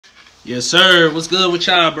Yes, sir. What's good with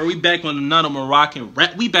y'all, bro? We back on another Moroccan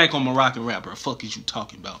rap. We back on Moroccan rap, bro. Fuck is you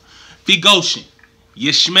talking about? Figoshin.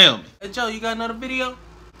 You smell me. Hey, Joe, you got another video?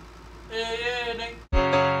 Yeah, nigga.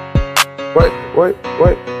 Wait, wait,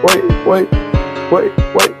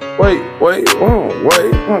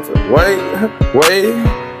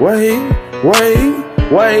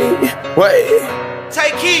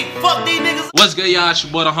 Take heat, fuck these niggas. What's good, y'all? It's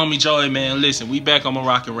your boy, the homie Joey, man. Listen, we back on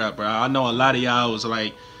Moroccan rap, bro. I know a lot of y'all was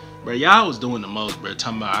like, bro, y'all was doing the most, bro.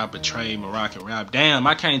 Talking about I betrayed Moroccan rap. Damn,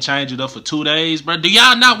 I can't change it up for 2 days, bro. Do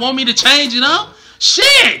y'all not want me to change it up?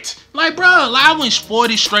 Shit! Like, bro, like, I went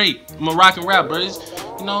 40 straight Moroccan rap, bro. It's,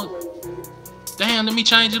 you know, damn, let me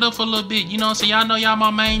change it up for a little bit. You know what I'm saying? Y'all know y'all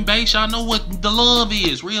my main base. Y'all know what the love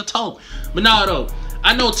is. Real talk. But nah, though.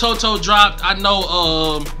 I know Toto dropped. I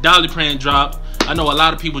know Dolly Pran dropped. I know a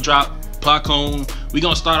lot of people dropped. Pacoon. We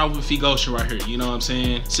gonna start off with Figoshin right here. You know what I'm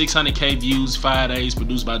saying? 600K views, 5 days,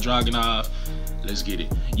 produced by Draganov. Let's get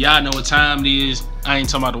it. Y'all know what time it is. I ain't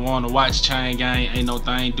talking about the one to watch chain gang. Ain't no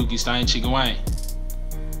thing. Dookie Stein, Chicken Wayne.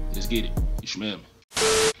 Let's get it. You smell me.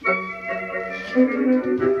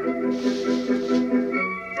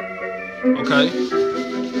 Okay.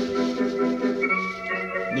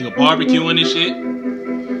 Nigga barbecuing this shit.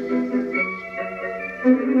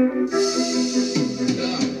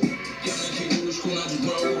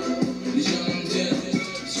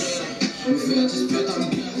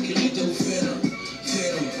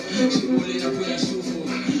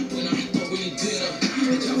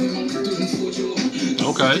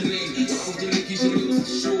 Okay.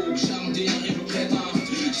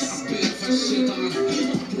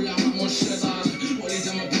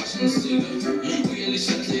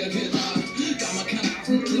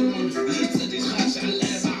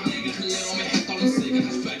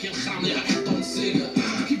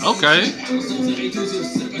 Okay.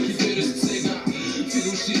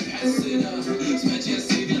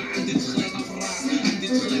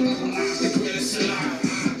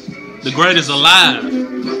 The greatest alive.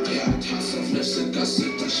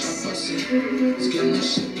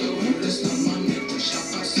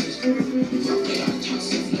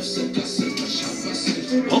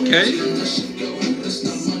 Okay.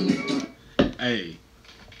 Hey.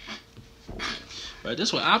 Bro,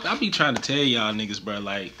 this what I be trying to tell y'all niggas, bro.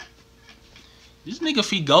 Like, this nigga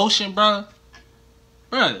Figoshin, bro.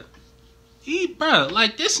 Bro.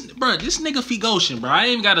 Like this nigga Figoshin, bro. I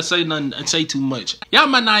ain't gotta say nothing and say too much. Y'all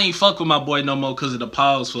might not even fuck with my boy no more because of the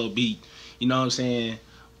pause for a beat. You know what I'm saying?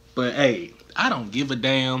 But hey, I don't give a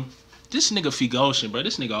damn. This nigga Figoshin, bro.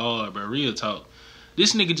 This nigga hard, bro. Real talk.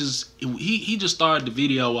 This nigga just he just started the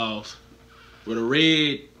video off with a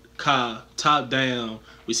red car, top down,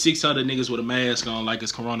 with 600 niggas with a mask on like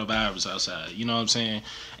it's coronavirus outside. You know what I'm saying?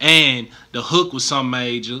 And the hook was something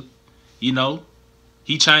major, you know?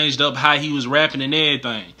 He changed up how he was rapping and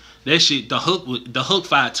everything. That shit, the hook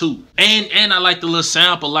fire too. And I like the little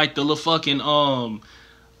sample, like the little fucking I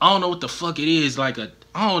don't know what the fuck it is, like a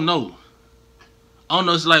I don't know,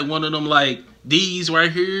 it's like one of them like D's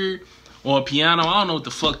right here or a piano. I don't know what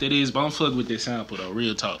the fuck that is, but I'm fucking with this sample though,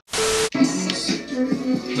 real talk.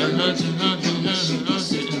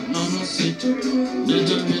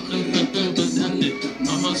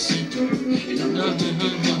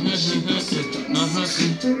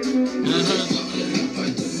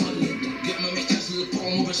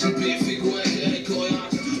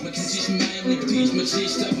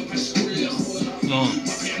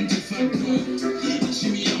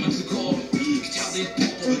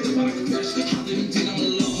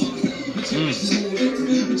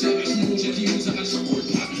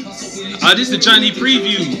 This the Chinese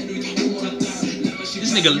preview.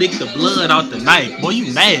 This nigga licked the blood out the knife. Boy,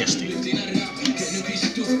 you nasty.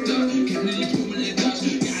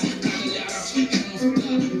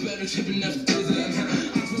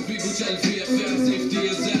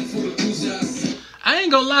 I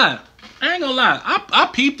ain't gonna lie. I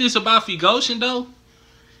peeped this about Figoshin though.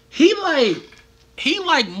 He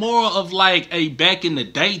like more of like a back in the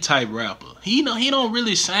day type rapper. He don't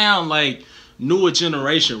really sound like newer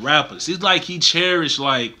generation rappers. It's like he cherished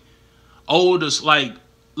like oldest like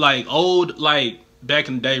old like back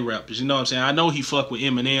in the day rappers. You know what I'm saying? I know he fuck with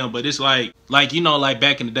Eminem, but it's like you know, like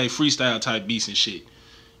back in the day freestyle type beats and shit.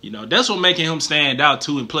 You know, that's what making him stand out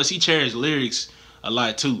too. And plus he cherished lyrics a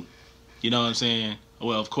lot too. You know what I'm saying?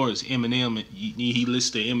 Well, of course, Eminem, he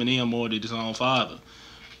listens to Eminem more than his own father.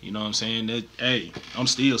 You know what I'm saying? That, hey, I'm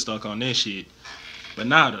still stuck on that shit. But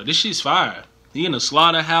nah, though, this shit's fire. He in a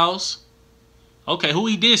slaughterhouse. Okay, who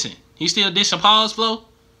he dissing? He still dissing Pause Flow?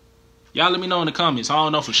 Y'all let me know in the comments. I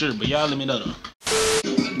don't know for sure, but y'all let me know though.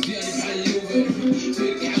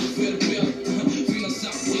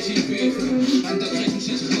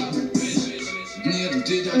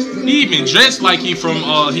 He even dressed like he from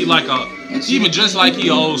he even dressed like he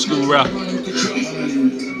an old school rapper.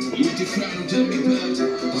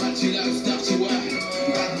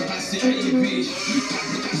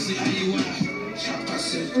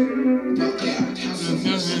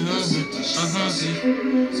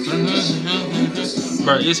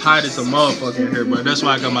 Bro, it's hot as a motherfucker in here, bro. That's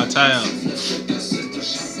why I got my towel.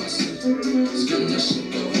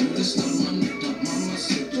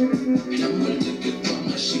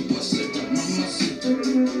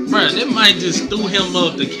 Bro, they might just threw him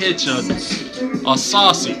up to catch a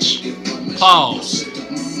sausage. Pause.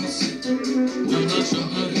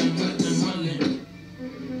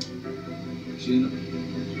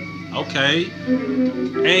 Okay.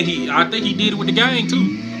 And I think he did it with the gang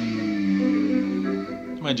too.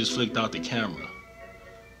 Might just flicked out the camera.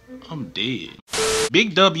 I'm dead.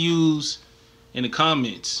 Big W's in the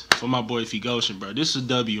comments for my boy Figoshin, bro. This is a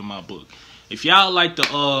W in my book. If y'all like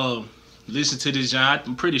to listen to this,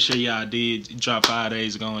 I'm pretty sure y'all did. It dropped 5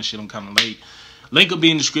 days ago and shit. I'm kind of late. Link will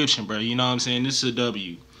be in the description, bro. You know what I'm saying? This is a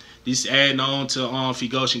W. This adding on to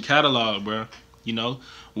Figoshin catalog, bro. You know,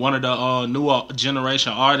 one of the newer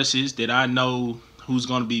generation artists that I know who's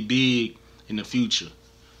gonna be big in the future.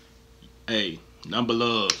 Hey, number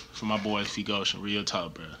love for my boy Figoshin. Real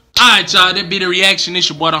talk, bro. Alright, y'all, that be the reaction. It's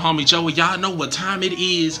your boy, the homie Joe. Y'all know what time it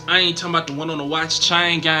is. I ain't talking about the one on the watch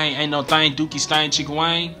chain gang. Ain't no thing, Dookie Stain, Chicken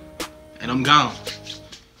Wayne. And I'm gone.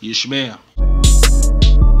 You smell.